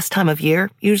 the best time of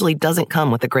year, usually doesn't come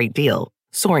with a great deal.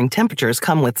 Soaring temperatures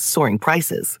come with soaring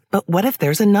prices. But what if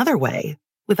there's another way?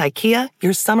 With IKEA,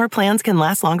 your summer plans can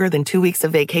last longer than 2 weeks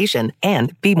of vacation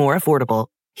and be more affordable.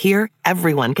 Here,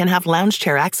 everyone can have lounge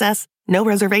chair access, no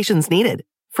reservations needed.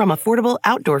 From affordable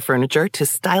outdoor furniture to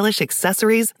stylish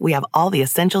accessories, we have all the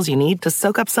essentials you need to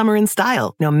soak up summer in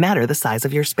style, no matter the size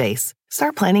of your space.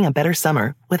 Start planning a better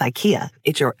summer with IKEA.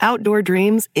 It's your outdoor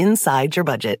dreams inside your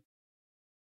budget.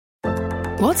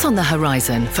 What's on the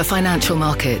horizon for financial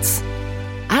markets?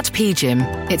 At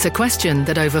PGIM, it's a question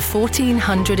that over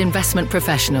 1,400 investment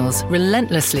professionals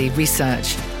relentlessly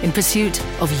research in pursuit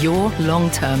of your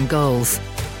long-term goals.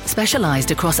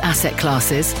 Specialized across asset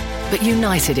classes, but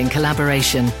united in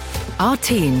collaboration, our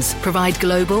teams provide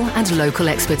global and local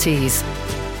expertise.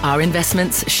 Our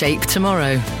investments shape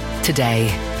tomorrow,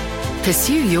 today.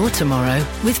 Pursue your tomorrow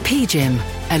with PGIM,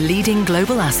 a leading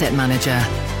global asset manager.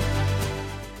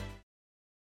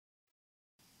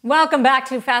 Welcome back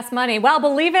to Fast Money. Well,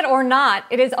 believe it or not,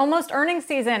 it is almost earnings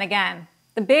season again.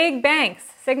 The big banks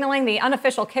signaling the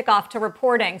unofficial kickoff to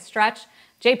reporting stretch.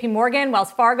 JP Morgan,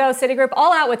 Wells Fargo, Citigroup,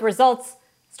 all out with results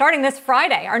starting this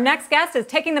Friday. Our next guest is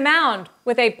taking the mound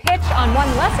with a pitch on one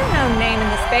lesser-known name in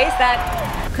the space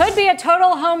that could be a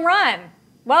total home run.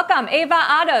 Welcome, Ava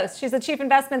Ados. She's the Chief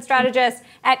Investment Strategist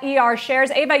at ER Shares.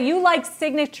 Ava, you like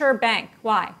Signature Bank.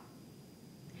 Why?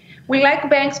 We like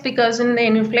banks because in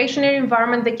an inflationary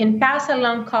environment, they can pass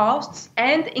along costs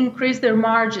and increase their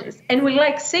margins. And we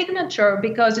like Signature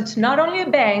because it's not only a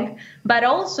bank, but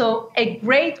also a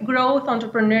great growth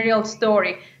entrepreneurial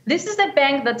story. This is a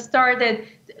bank that started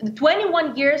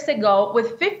 21 years ago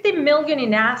with 50 million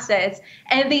in assets,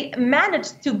 and they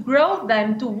managed to grow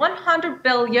them to 100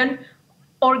 billion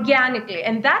organically.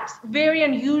 And that's very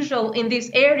unusual in this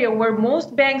area where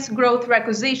most banks grow through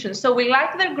acquisitions. So we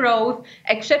like their growth,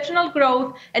 exceptional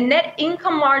growth, a net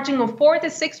income margin of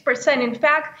 46%. In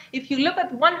fact, if you look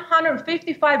at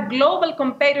 155 global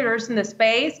competitors in the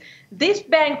space, this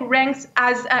bank ranks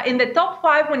as in the top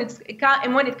 5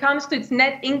 when it comes to its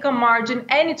net income margin,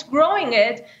 and it's growing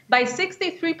it by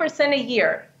 63% a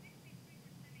year.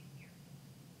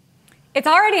 It's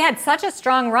already had such a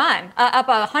strong run, up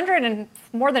 100 and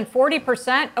more than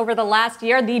 40% over the last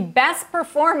year, the best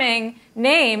performing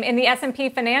name in the S&P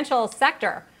financial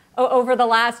sector over the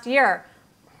last year.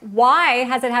 Why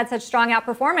has it had such strong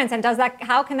outperformance, and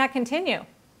how can that continue?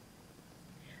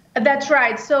 That's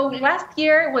right. So last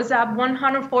year it was up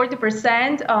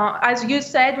 140%. As you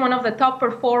said, one of the top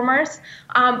performers.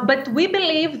 But we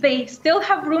believe they still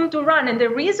have room to run. And the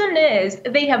reason is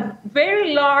they have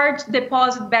very large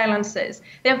deposit balances.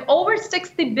 They have over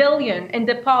 60 billion in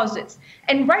deposits.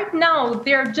 And right now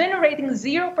they're generating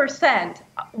 0%.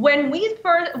 When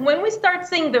we start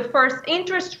seeing the first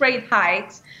interest rate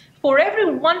hikes, for every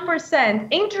 1%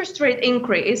 interest rate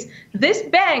increase, this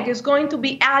bank is going to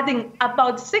be adding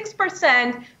about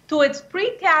 6% to its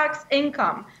pre-tax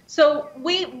income. So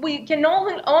we can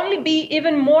only be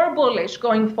even more bullish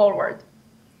going forward.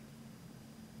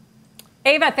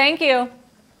 Ava, thank you.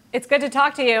 It's good to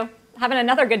talk to you. Having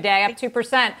another good day, up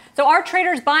 2%. So are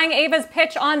traders buying Ava's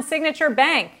pitch on Signature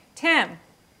Bank? Tim.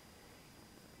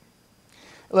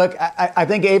 Look, I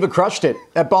think Ava crushed it.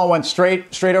 That ball went straight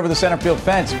over the center field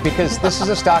fence, because this is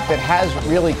a stock that has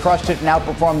really crushed it and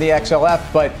outperformed the XLF.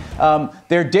 But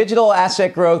their digital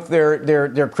asset growth,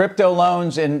 their crypto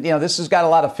loans, and this has got a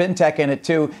lot of fintech in it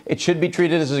too. It should be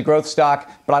treated as a growth stock,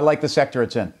 but I like the sector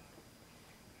it's in.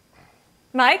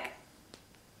 Mike?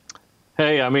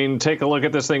 Hey, I mean, take a look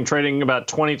at this thing trading about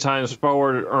 20 times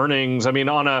forward earnings. I mean,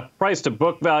 on a price to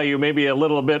book value, maybe a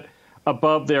little bit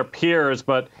above their peers,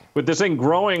 but with this thing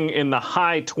growing in the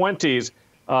high 20s,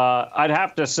 I'd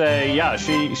have to say, yeah,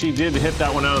 she did hit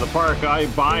that one out of the park. I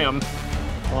buy them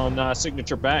on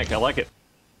Signature Bank. I like it.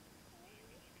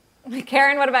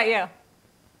 Karen, what about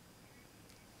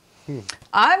you?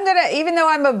 I'm going to, even though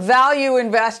I'm a value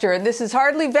investor, and this is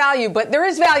hardly value, but there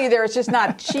is value there, it's just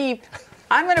not cheap,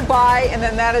 I'm going to buy, and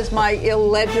then that is my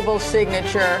illegible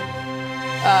signature.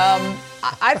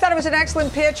 I thought it was an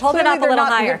excellent pitch. Hold it up a little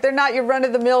higher. They're not your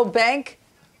run-of-the-mill bank.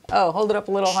 Oh, hold it up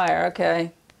a little higher.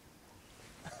 Okay.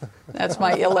 That's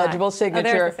my illegible signature.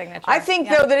 Oh, there's the signature. I think,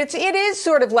 though, that it is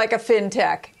sort of like a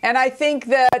fintech. And I think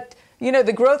that,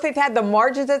 the growth they've had, the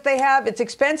margins that they have, it's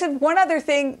expensive. One other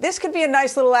thing, this could be a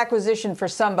nice little acquisition for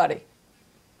somebody.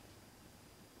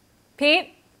 Pete,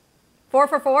 4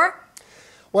 for 4?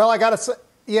 Well, I got to say,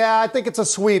 yeah, I think it's a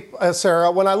sweep,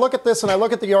 Sarah. When I look at this and I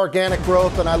look at the organic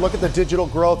growth and I look at the digital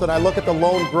growth and I look at the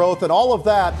loan growth and all of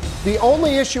that, the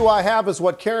only issue I have is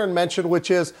what Karen mentioned,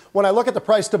 which is when I look at the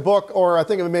price to book, or I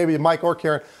think it may be Mike or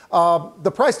Karen,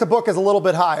 the price to book is a little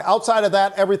bit high. Outside of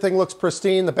that, everything looks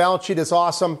pristine. The balance sheet is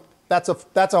awesome. That's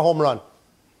a home run.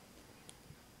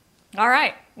 All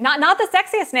right. Not the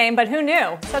sexiest name, but who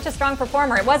knew? Such a strong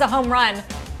performer. It was a home run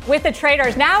with the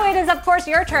traders. Now it is, of course,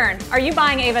 your turn. Are you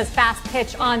buying Ava's fast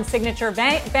pitch on Signature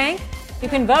Bank? You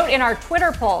can vote in our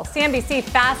Twitter poll, CNBC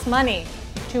Fast Money,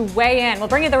 to weigh in. We'll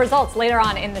bring you the results later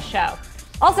on in the show.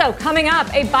 Also, coming up,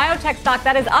 a biotech stock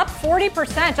that is up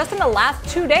 40% just in the last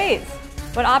 2 days.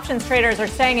 What options traders are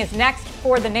saying is next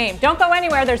for the name. Don't go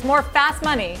anywhere. There's more Fast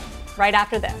Money right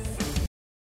after this.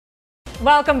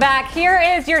 Welcome back. Here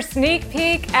is your sneak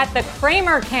peek at the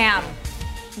Cramer Cam.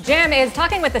 Jim is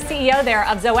talking with the CEO there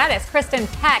of Zoetis, Kristen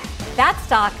Peck. That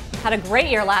stock had a great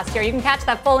year last year. You can catch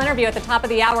that full interview at the top of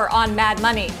the hour on Mad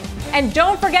Money. And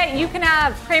don't forget, you can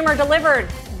have Cramer delivered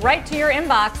right to your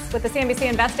inbox with the CNBC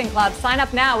Investing Club. Sign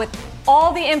up now with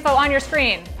all the info on your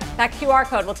screen. That QR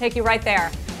code will take you right there.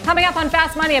 Coming up on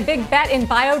Fast Money, a big bet in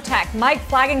biotech. Mike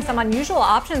flagging some unusual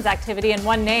options activity in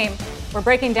one name. We're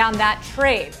breaking down that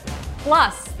trade.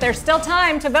 Plus, there's still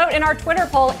time to vote in our Twitter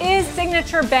poll. Is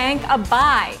Signature Bank a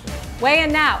buy? Weigh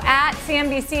in now at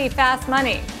CNBC Fast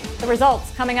Money. The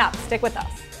results coming up. Stick with us.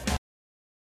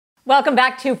 Welcome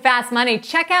back to Fast Money.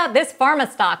 Check out this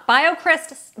pharma stock,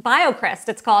 BioCryst,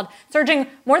 it's called, surging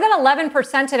more than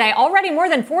 11% today, already more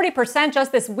than 40%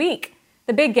 just this week.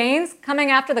 The big gains coming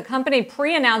after the company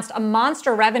pre-announced a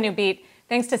monster revenue beat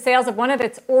thanks to sales of one of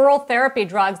its oral therapy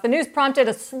drugs. The news prompted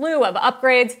a slew of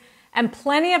upgrades and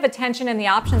plenty of attention in the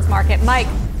options market. Mike,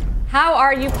 how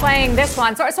are you playing this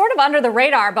one? Sort of under the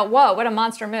radar, but whoa, what a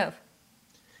monster move.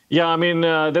 Yeah, I mean,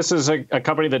 this is a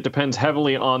company that depends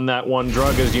heavily on that one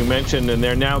drug, as you mentioned, and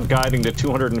they're now guiding to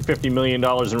 $250 million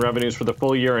in revenues for the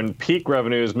full year, and peak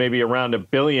revenues maybe around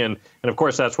 $1 billion. And of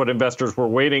course, that's what investors were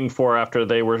waiting for after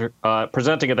they were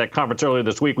presenting at that conference earlier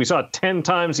this week. We saw 10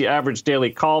 times the average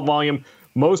daily call volume.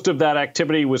 Most of that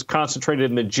activity was concentrated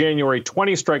in the January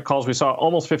 20 strike calls. We saw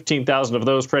almost 15,000 of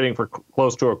those trading for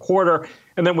close to a quarter.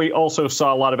 And then we also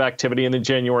saw a lot of activity in the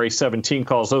January 17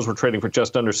 calls. Those were trading for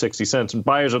just under 60 cents. And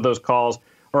buyers of those calls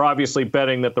are obviously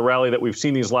betting that the rally that we've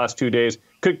seen these last 2 days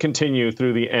could continue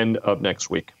through the end of next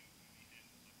week.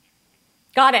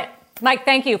 Got it. Mike,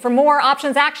 thank you. For more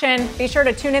options action, be sure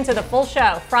to tune into the full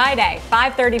show Friday,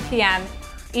 5:30 p.m.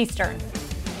 Eastern.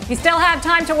 You still have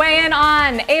time to weigh in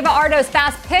on Ava Ardo's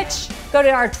fast pitch. Go to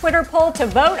our Twitter poll to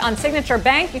vote on Signature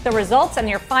Bank. Get the results and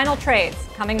your final trades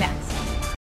coming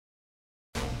next.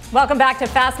 Welcome back to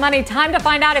Fast Money. Time to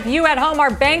find out if you at home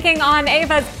are banking on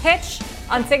Ava's pitch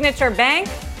on Signature Bank.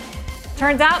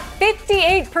 Turns out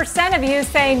 58% of you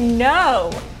say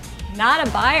no, not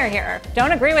a buyer here.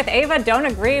 Don't agree with Ava, don't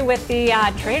agree with the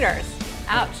traders.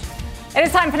 Ouch. It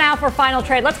is time for now for final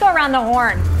trade. Let's go around the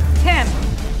horn. Tim.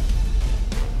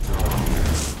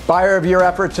 Buyer of your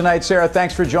effort tonight, Sarah.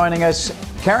 Thanks for joining us.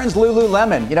 Karen's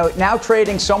Lululemon, now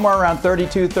trading somewhere around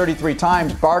 32, 33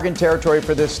 times. Bargain territory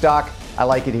for this stock. I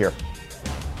like it here.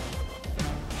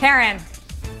 Karen.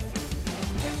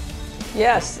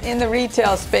 Yes, in the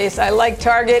retail space. I like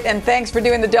Target, and thanks for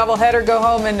doing the doubleheader. Go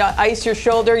home and ice your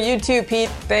shoulder. You too, Pete.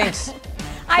 Thanks.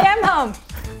 I am home.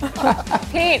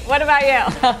 Pete, what about you?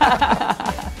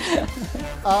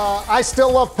 I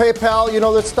still love PayPal.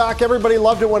 The stock, everybody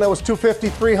loved it when it was $250,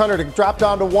 $300. It dropped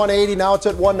down to $180. Now it's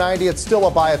at $190. It's still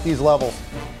a buy at these levels.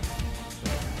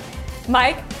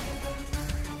 Mike?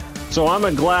 So I'm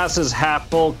a glasses half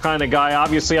full kind of guy.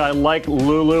 Obviously, I like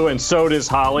Lulu, and so does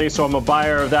Holly, so I'm a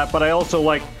buyer of that. But I also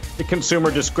like the consumer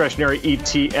discretionary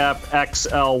ETF,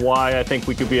 XLY. I think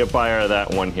we could be a buyer of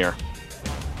that one here.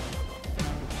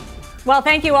 Well,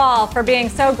 thank you all for being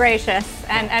so gracious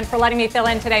and for letting me fill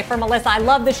in today for Melissa. I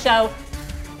love the show.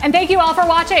 And thank you all for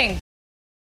watching.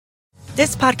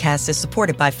 This podcast is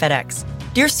supported by FedEx.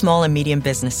 Dear small and medium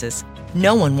businesses,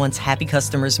 no one wants happy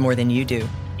customers more than you do.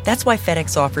 That's why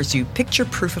FedEx offers you picture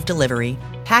proof of delivery,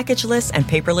 packageless and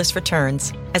paperless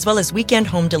returns, as well as weekend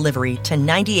home delivery to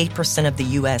 98% of the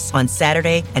U.S. on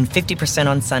Saturday and 50%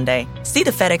 on Sunday. See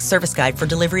the FedEx service guide for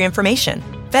delivery information.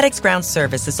 FedEx Ground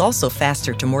service is also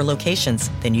faster to more locations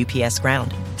than UPS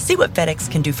Ground. See what FedEx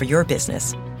can do for your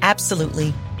business.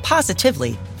 Absolutely,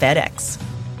 positively FedEx.